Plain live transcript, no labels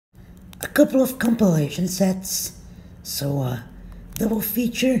a couple of compilation sets. So double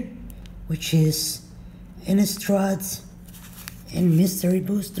feature, which is Innistrad and Mystery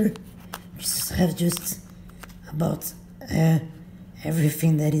Booster, which have just about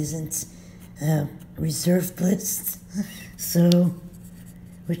everything that isn't reserved list. So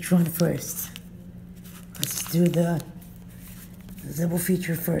which one first? Let's do the double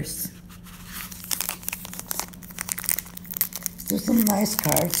feature first. There's some nice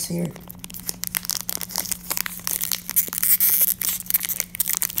cards here.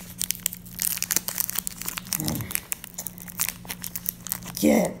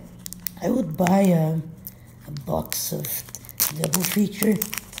 Yeah, I would buy a box of double feature,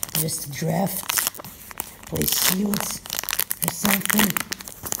 just a draft, play sealed or something.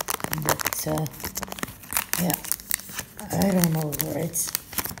 But yeah, I don't know, right?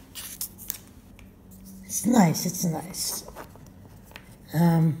 It's nice, it's nice.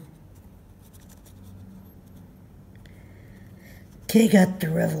 Okay, got the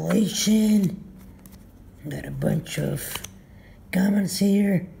revelation. Got a bunch of comments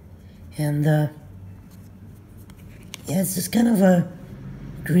here, and yeah, it's just kind of a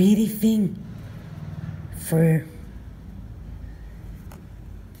greedy thing for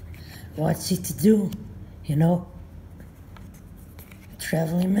what's it to do, you know?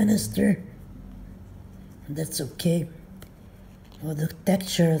 Traveling minister, that's okay. Well, the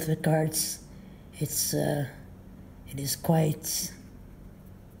texture of the cards, it is quite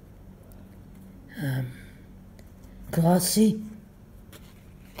glossy.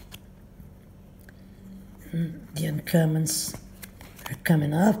 The uncommons are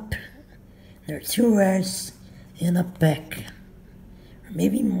coming up. There are 2 rares in a pack, or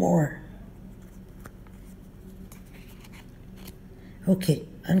maybe more. Okay,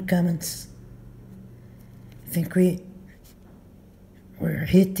 uncommons. I think we're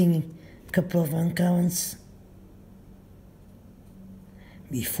hitting a couple of uncommons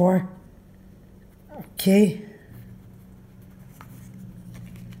before. Okay.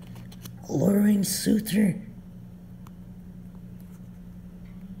 Alluring Suitor.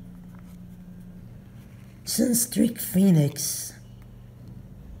 Sunstreak Phoenix.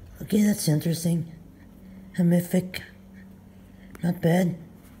 Okay, that's interesting. A mythic. Not bad.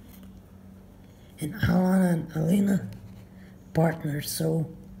 And Alana and Alina, partners, so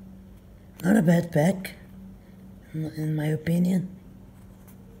not a bad pack, in my opinion.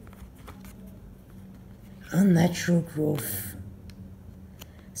 Unnatural Growth.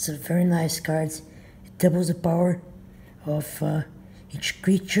 It's a very nice card. It doubles the power of each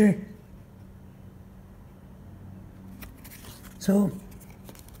creature. So,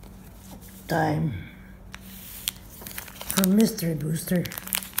 time for Mystery Booster.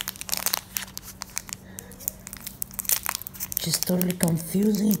 Just totally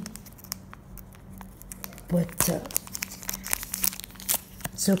confusing, but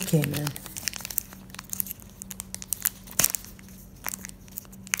it's okay, man.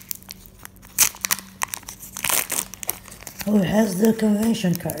 Oh, it has the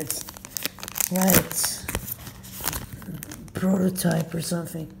convention cards, right? Prototype or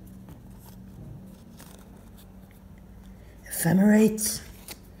something. Ephemerate,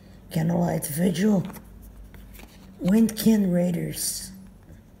 Candlelight Vigil, Windkin Raiders.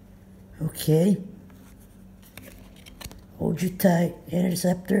 Okay. Ojutai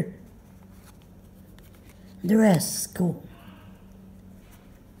Interceptor. The rest, cool.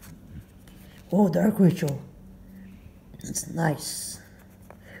 Oh, Dark Ritual. That's nice.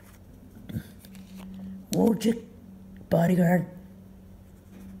 Wojcik Bodyguard.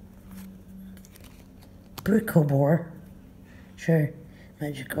 Bricklebore. Sure.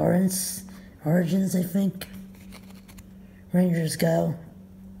 Magic Origins, I think. Ranger's Guile.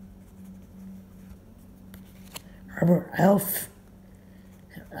 Harbor Elf.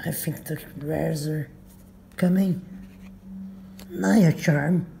 I think the rares are coming. Naya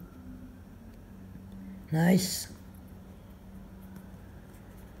Charm. Nice.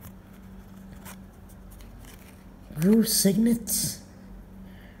 Brew Signet.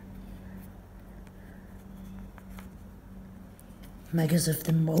 Magus of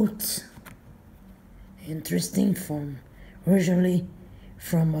the Moat. Interesting, from originally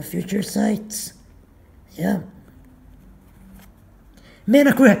from a future site. Yeah.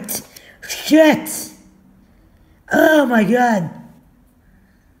 Mana Crypt. Shit! Oh my god!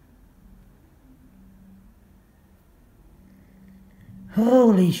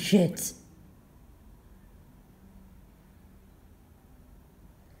 Holy shit!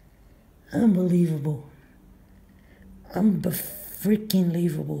 Unbelievable. Freaking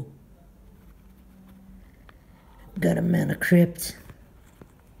believable. Got a Mana Crypt.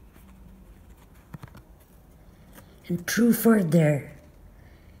 and truth are there.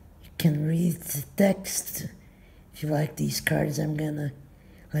 You can read the text. If you like these cards, I'm gonna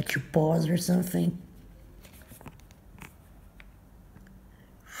let you pause or something.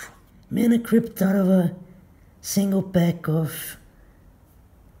 Mana Crypt out of a single pack of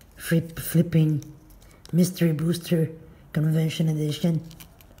flipping Mystery Booster Convention Edition.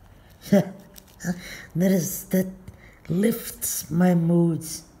 that lifts my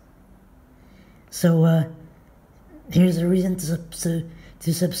moods. So here's a reason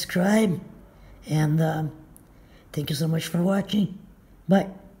to subscribe, and thank you so much for watching. Bye.